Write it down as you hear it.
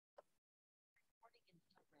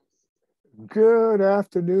Good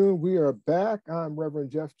afternoon. We are back. I'm Reverend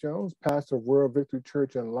Jeff Jones, pastor of World Victory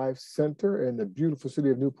Church and Life Center in the beautiful city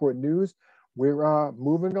of Newport News. We're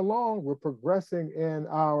moving along. We're progressing in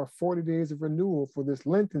our 40 days of renewal for this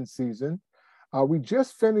Lenten season. We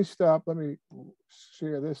just finished up. Let me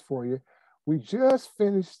share this for you. We just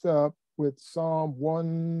finished up with Psalm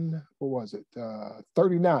 1, what was it?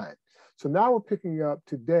 39. So now we're picking up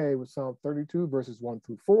today with Psalm 32, verses 1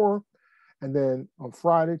 through 4. And then on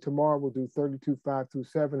Friday, tomorrow, we'll do 32, 5 through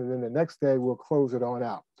 7. And then the next day, we'll close it on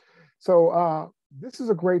out. So this is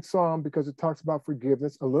a great psalm because it talks about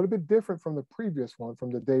forgiveness, a little bit different from the previous one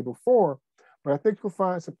from the day before. But I think you'll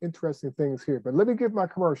find some interesting things here. But let me give my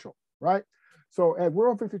commercial, right? So at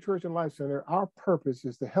World Victory Church and Life Center, our purpose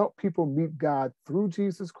is to help people meet God through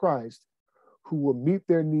Jesus Christ, who will meet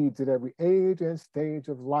their needs at every age and stage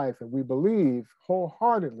of life. And we believe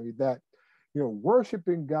wholeheartedly that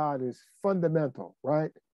worshiping God is fundamental,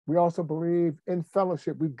 right? We also believe in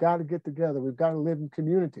fellowship. We've got to get together. We've got to live in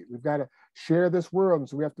community. We've got to share this world. And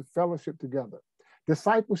so we have to fellowship together.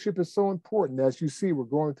 Discipleship is so important. As you see, we're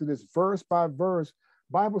going through this verse by verse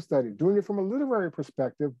Bible study, doing it from a literary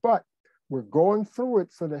perspective, but we're going through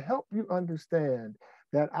it so to help you understand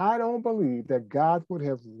that I don't believe that God would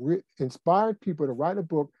have inspired people to write a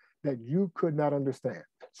book that you could not understand.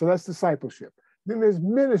 So that's discipleship. Then there's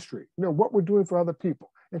ministry, what we're doing for other people.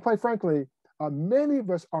 And quite frankly, many of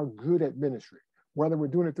us are good at ministry, whether we're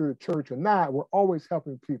doing it through the church or not, we're always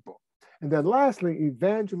helping people. And then lastly,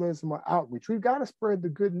 evangelism or outreach. We've got to spread the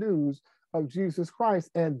good news of Jesus Christ.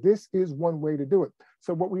 And this is one way to do it.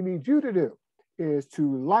 So what we need you to do is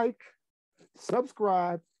to like,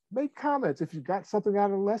 subscribe, make comments. If you got something out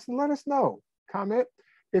of the lesson, let us know. Comment.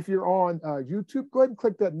 If you're on YouTube, go ahead and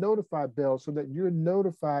click that notify bell so that you're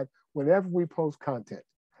notified whenever we post content.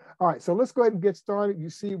 All right, so let's go ahead and get started. You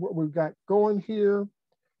see what we've got going here.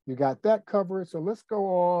 You got that covered. So let's go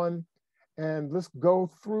on and let's go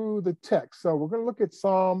through the text. So we're going to look at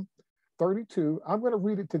Psalm 32. I'm going to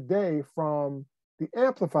read it today from the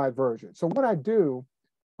Amplified version. So what I do,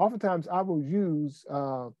 oftentimes I will use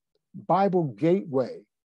Bible Gateway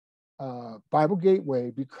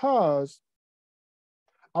because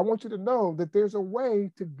I want you to know that there's a way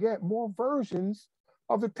to get more versions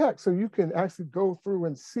of the text. So you can actually go through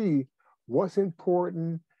and see what's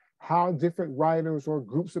important, how different writers or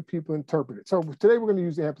groups of people interpret it. So today we're going to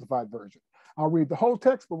use the Amplified version. I'll read the whole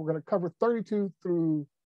text, but we're going to cover 32 through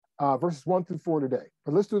verses 1 through 4 today.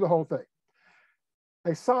 But let's do the whole thing.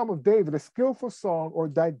 A Psalm of David, a skillful song or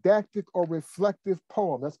didactic or reflective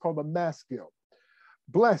poem. That's called a maskil.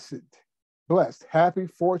 Blessed, happy,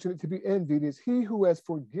 fortunate, to be envied is he who has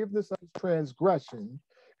forgiveness of his transgression,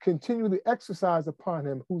 continually exercised upon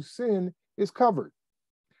him, whose sin is covered.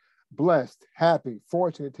 Blessed, happy,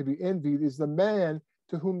 fortunate, to be envied is the man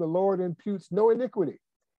to whom the Lord imputes no iniquity,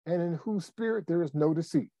 and in whose spirit there is no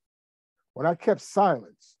deceit. When I kept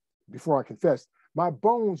silence before I confessed, my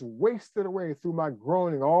bones wasted away through my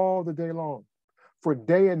groaning all the day long. For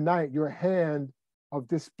day and night your hand of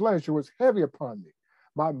displeasure was heavy upon me.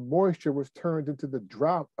 My moisture was turned into the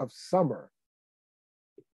drought of summer.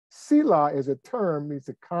 Selah is a term, means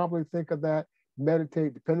to calmly think of that,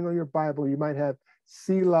 meditate. Depending on your Bible, you might have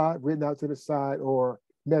Selah written out to the side or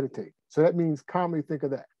meditate. So that means calmly think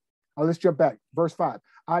of that. Let's jump back. Verse 5.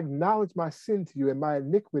 I acknowledge my sin to you, and my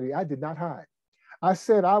iniquity I did not hide. I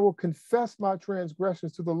said, I will confess my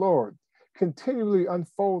transgressions to the Lord, continually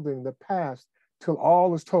unfolding the past till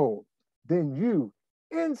all is told. Then you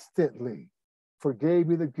instantly forgave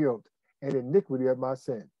me the guilt and iniquity of my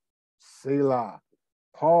sin. Selah.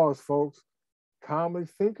 Pause, folks. Calmly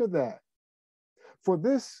think of that. For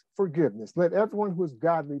this forgiveness, let everyone who is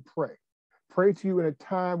godly pray. Pray to you in a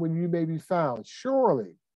time when you may be found.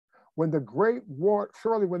 Surely, when the great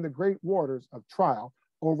waters of trial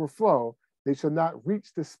overflow, they shall not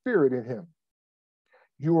reach the spirit in him.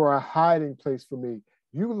 You are a hiding place for me.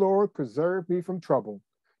 You, Lord, preserve me from trouble.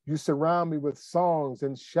 You surround me with songs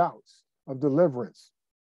and shouts of deliverance.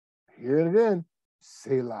 Hear it again.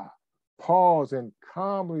 Selah. Pause and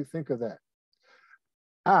calmly think of that.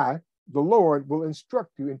 I, the Lord, will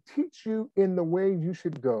instruct you and teach you in the way you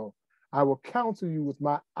should go. I will counsel you with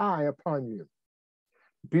my eye upon you.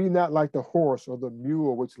 Be not like the horse or the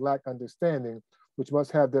mule which lack understanding, which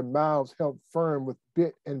must have their mouths held firm with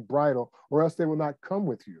bit and bridle, or else they will not come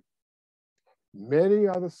with you. Many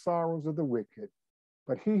are the sorrows of the wicked,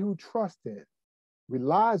 but he who trusts in,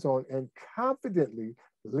 relies on, and confidently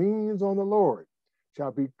leans on the Lord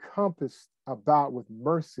shall be compassed about with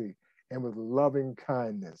mercy and with loving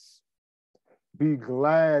kindness. Be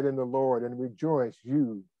glad in the Lord and rejoice,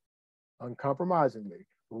 you uncompromisingly,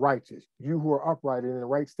 righteous. You who are upright and in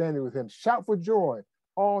right standing with him, shout for joy,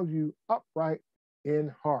 all you upright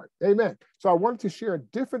in heart. Amen. So I wanted to share a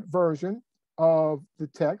different version of the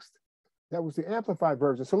text. That was the amplified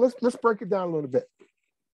version. So let's break it down a little bit.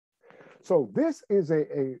 So this is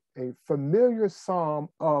a familiar psalm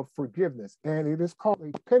of forgiveness, and it is called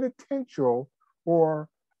a penitential or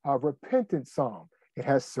a repentant psalm. It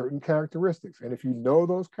has certain characteristics, and if you know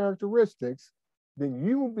those characteristics, then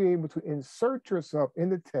you will be able to insert yourself in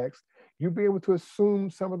the text. You'll be able to assume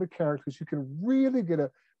some of the characters. You can really get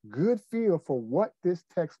a good feel for what this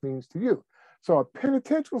text means to you. So a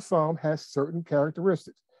penitential psalm has certain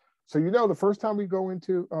characteristics. So you know, the first time we go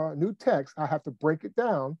into a new text, I have to break it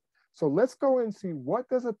down. So let's go and see, what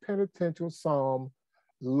does a penitential psalm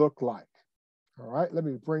look like? All right, let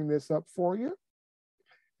me bring this up for you.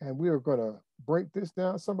 And we are going to break this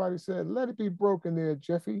down. Somebody said, let it be broken there,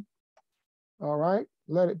 Jeffy. All right,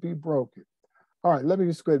 let it be broken. All right, let me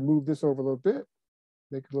just go ahead and move this over a little bit,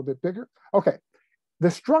 make it a little bit bigger. Okay, the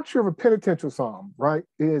structure of a penitential psalm, right,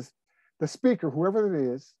 is the speaker, whoever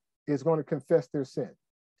it is going to confess their sin.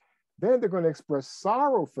 Then they're going to express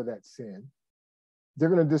sorrow for that sin. They're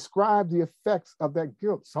going to describe the effects of that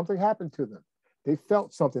guilt. Something happened to them. They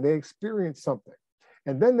felt something. They experienced something.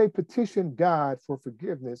 And then they petition God for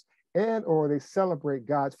forgiveness, and or they celebrate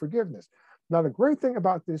God's forgiveness. Now, the great thing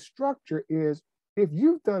about this structure is if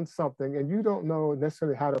you've done something and you don't know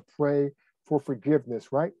necessarily how to pray for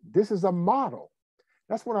forgiveness, right? This is a model.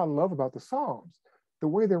 That's what I love about the Psalms. The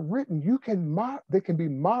way they're written, they can be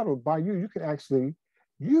modeled by you. You can actually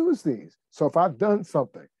use these. So if I've done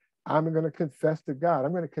something, I'm going to confess to God.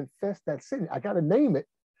 I'm going to confess that sin. I got to name it.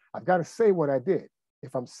 I've got to say what I did.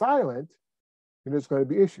 If I'm silent, then there's going to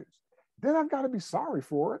be issues. Then I've got to be sorry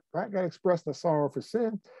for it, right? I got to express the sorrow for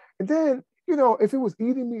sin. And then, you know, if it was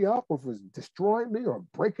eating me up, or if it was destroying me or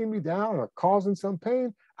breaking me down or causing some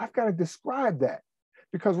pain, I've got to describe that.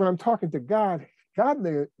 Because when I'm talking to God, God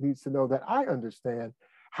needs to know that I understand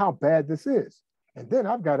how bad this is. And then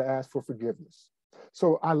I've got to ask for forgiveness.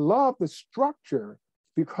 So I love the structure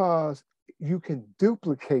because you can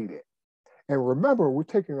duplicate it. And remember, we're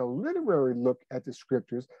taking a literary look at the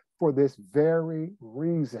scriptures for this very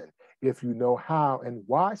reason. If you know how and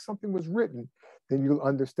why something was written, then you'll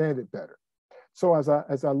understand it better. So as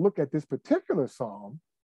I look at this particular psalm,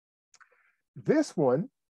 this one,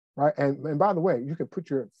 right? And by the way, you can put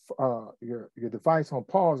your device on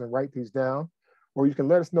pause and write these down, or you can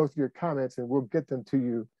let us know through your comments and we'll get them to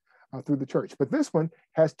you through the church. But this one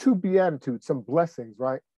has two beatitudes, some blessings,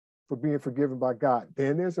 right, for being forgiven by God.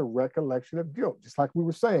 Then there's a recollection of guilt. Just like we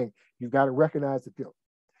were saying, you've got to recognize the guilt.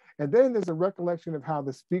 And then there's a recollection of how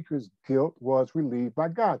the speaker's guilt was relieved by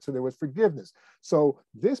God. So there was forgiveness. So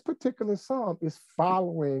this particular psalm is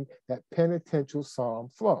following that penitential psalm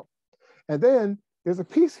flow. And then there's a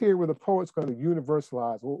piece here where the poet's going to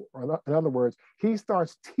universalize, or in other words, he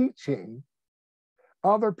starts teaching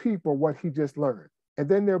other people what he just learned. And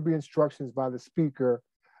then there'll be instructions by the speaker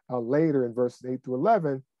later in verses 8 through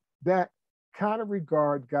 11 that kind of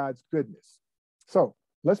regard God's goodness. So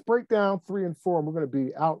let's break down 3 and 4, and we're going to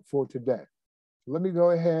be out for today. Let me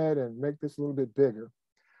go ahead and make this a little bit bigger.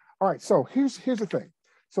 All right, so here's the thing.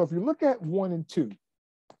 So if you look at 1 and 2,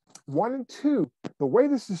 1 and 2, the way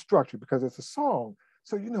this is structured, because it's a song,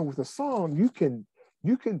 so you know, with a song, you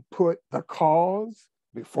can put the cause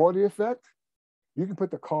before the effect. You can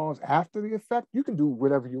put the cause after the effect. You can do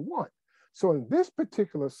whatever you want. So in this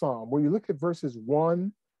particular psalm, when you look at verses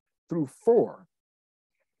 1 through 4,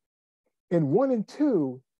 in 1 and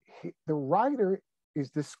 2, the writer is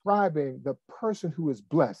describing the person who is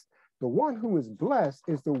blessed. The one who is blessed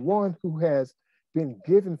is the one who has been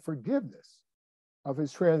given forgiveness of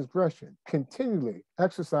his transgression, continually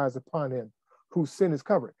exercised upon him whose sin is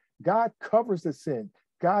covered. God covers the sin.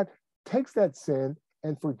 God takes that sin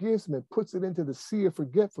and forgives him and puts it into the sea of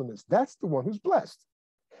forgetfulness. That's the one who's blessed.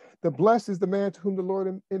 The blessed is the man to whom the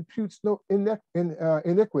Lord imputes no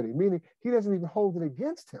iniquity, meaning he doesn't even hold it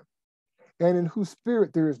against him, and in whose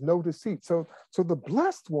spirit there is no deceit. So the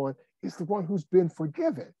blessed one is the one who's been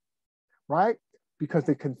forgiven, right? Because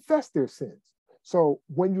they confess their sins. So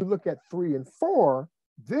when you look at 3 and 4,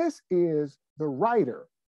 this is the writer,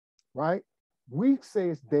 right? We say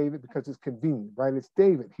it's David because it's convenient, right? It's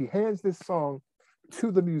David. He hands this song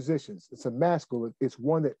to the musicians. It's a masculine. It's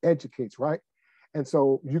one that educates, right? And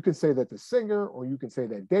so you can say that the singer, or you can say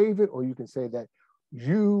that David, or you can say that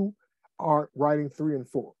you are writing 3 and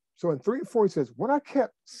 4. So in 3 and 4, he says, when I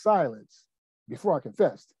kept silence before I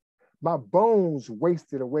confessed, my bones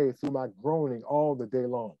wasted away through my groaning all the day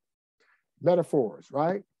long. Metaphors,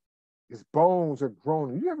 right? His bones are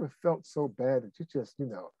groaning. You ever felt so bad that you just,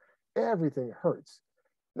 everything hurts?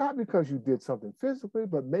 Not because you did something physically,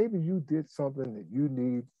 but maybe you did something that you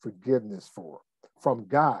need forgiveness for from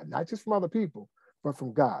God, not just from other people, but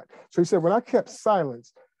from God. So he said, when I kept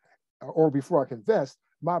silence, or before I confessed,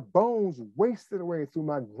 my bones wasted away through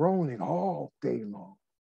my groaning all day long.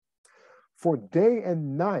 For day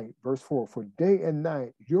and night, verse 4, for day and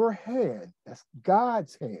night, your hand, that's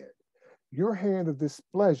God's hand, your hand of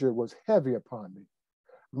displeasure was heavy upon me.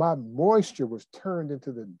 My moisture was turned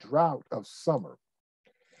into the drought of summer.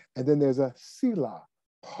 And then there's a Selah,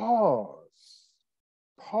 pause,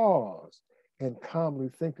 and calmly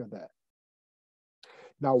think of that.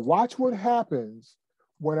 Now watch what happens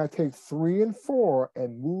when I take 3 and 4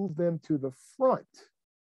 and move them to the front,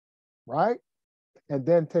 right? And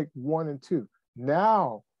then take 1 and 2.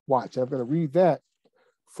 Now watch, I'm going to read that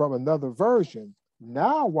from another version.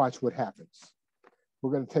 Now watch what happens.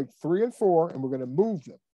 We're going to take 3 and 4 and we're going to move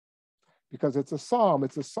them. Because it's a psalm,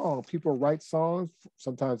 it's a song. People write songs.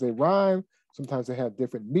 Sometimes they rhyme. Sometimes they have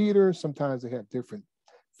different meters. Sometimes they have different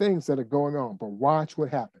things that are going on. But watch what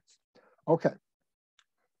happens. Okay.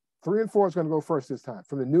 3 and 4 is going to go first this time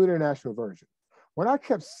from the New International Version. When I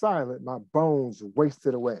kept silent, my bones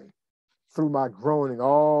wasted away through my groaning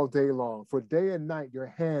all day long. For day and night, your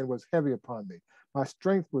hand was heavy upon me. My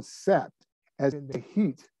strength was sapped as in the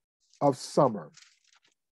heat of summer.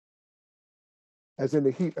 As in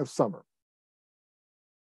the heat of summer.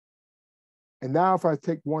 And now if I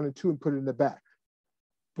take 1 and 2 and put it in the back.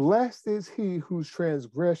 Blessed is he whose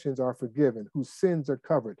transgressions are forgiven, whose sins are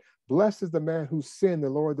covered. Blessed is the man whose sin the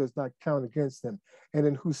Lord does not count against him, and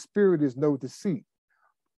in whose spirit is no deceit.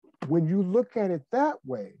 When you look at it that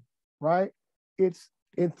way, right, it's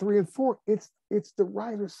in 3 and 4, it's the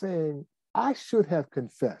writer saying, I should have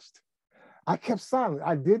confessed. I kept silent.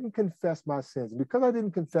 I didn't confess my sins. And because I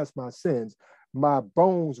didn't confess my sins, my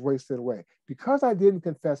bones wasted away. Because I didn't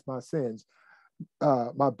confess my sins,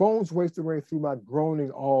 my bones wasted away through my groaning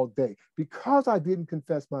all day. Because I didn't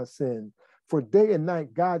confess my sin, for day and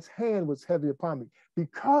night, God's hand was heavy upon me.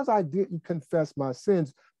 Because I didn't confess my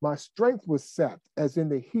sins, my strength was sapped as in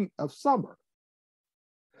the heat of summer.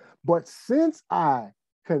 But since I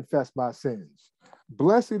confess my sins,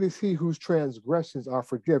 blessed is he whose transgressions are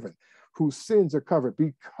forgiven, whose sins are covered.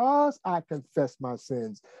 Because I confess my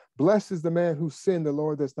sins, blessed is the man whose sin the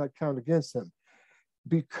Lord does not count against him.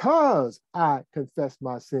 Because I confess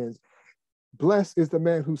my sins, blessed is the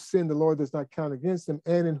man whose sin the Lord does not count against him,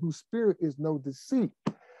 and in whose spirit is no deceit.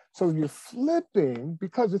 So you're flipping,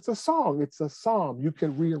 because it's a song, it's a psalm. You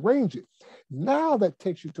can rearrange it. Now that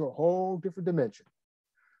takes you to a whole different dimension.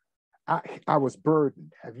 I was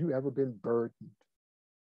burdened. Have you ever been burdened?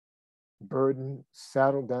 Burdened,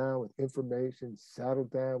 saddled down with information,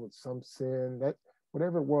 saddled down with some sin, that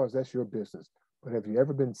whatever it was, that's your business. But have you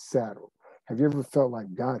ever been saddled? Have you ever felt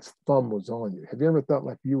like God's thumb was on you? Have you ever felt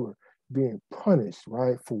like you were being punished,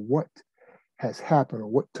 right, for what has happened or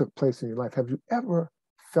what took place in your life? Have you ever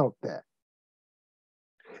felt that?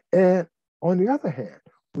 And on the other hand,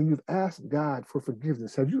 when you've asked God for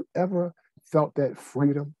forgiveness, have you ever felt that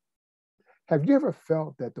freedom? Have you ever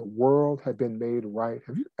felt that the world had been made right?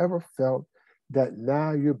 Have you ever felt that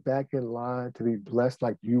now you're back in line to be blessed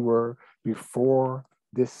like you were before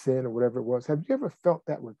this sin or whatever it was? Have you ever felt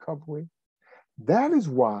that recovery? That is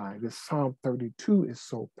why this Psalm 32 is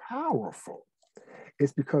so powerful.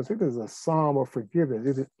 It's because it is a psalm of forgiveness.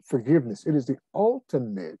 It is forgiveness. It is the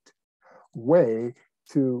ultimate way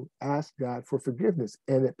to ask God for forgiveness.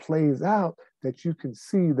 And it plays out that you can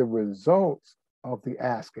see the results of the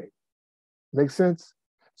asking. Make sense?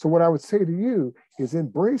 So what I would say to you is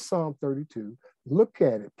embrace Psalm 32, look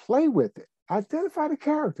at it, play with it, identify the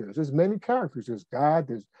characters. There's many characters. There's God,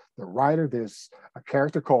 there's the writer, there's a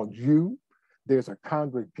character called you, there's a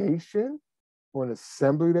congregation or an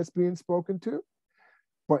assembly that's being spoken to.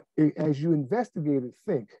 But as you investigate it,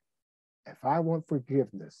 think, if I want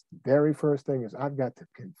forgiveness, the very first thing is I've got to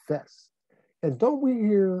confess. And don't we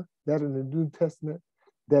hear that in the New Testament,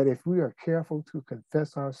 that if we are careful to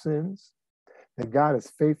confess our sins, that God is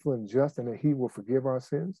faithful and just and that he will forgive our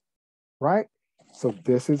sins, right? So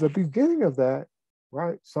this is a beginning of that,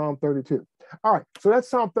 right? Psalm 32. All right, so that's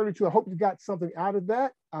Psalm 32. I hope you got something out of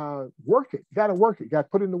that. Work it. You got to work it. You got to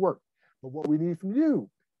put in the work. But what we need from you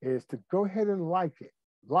is to go ahead and like it.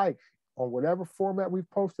 Like on whatever format we've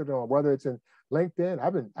posted on, whether it's in LinkedIn.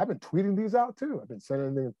 I've been tweeting these out too. I've been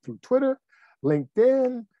sending them through Twitter,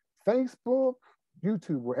 LinkedIn, Facebook,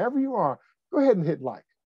 YouTube, wherever you are. Go ahead and hit like.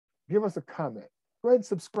 Give us a comment. Go ahead and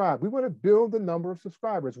subscribe. We want to build the number of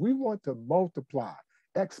subscribers. We want to multiply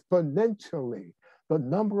exponentially the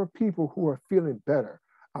number of people who are feeling better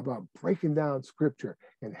about breaking down scripture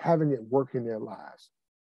and having it work in their lives.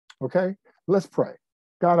 Okay, let's pray.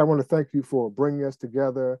 God, I want to thank you for bringing us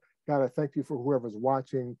together. God, I thank you for whoever's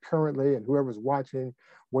watching currently and whoever's watching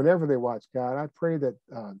whenever they watch. God, I pray that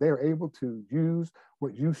they are able to use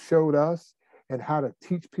what you showed us and how to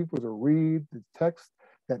teach people to read the text,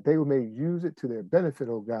 that they may use it to their benefit,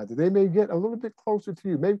 oh God, that they may get a little bit closer to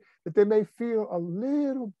you, maybe that they may feel a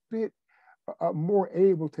little bit more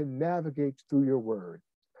able to navigate through your word.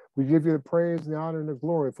 We give you the praise and the honor and the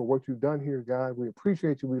glory for what you've done here, God. We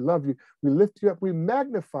appreciate you. We love you. We lift you up. We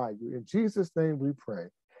magnify you. In Jesus' name we pray.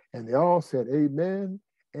 And they all said amen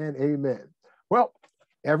and amen. Well,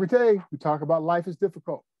 every day we talk about life is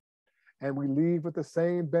difficult. And we leave with the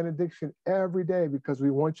same benediction every day because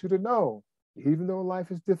we want you to know, even though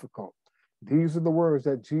life is difficult, these are the words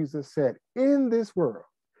that Jesus said, in this world,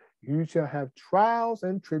 you shall have trials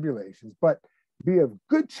and tribulations, but be of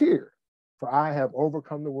good cheer, for I have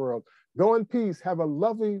overcome the world. Go in peace. Have a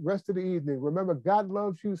lovely rest of the evening. Remember, God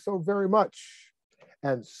loves you so very much,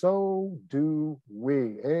 and so do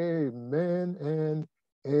we. Amen and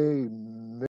amen.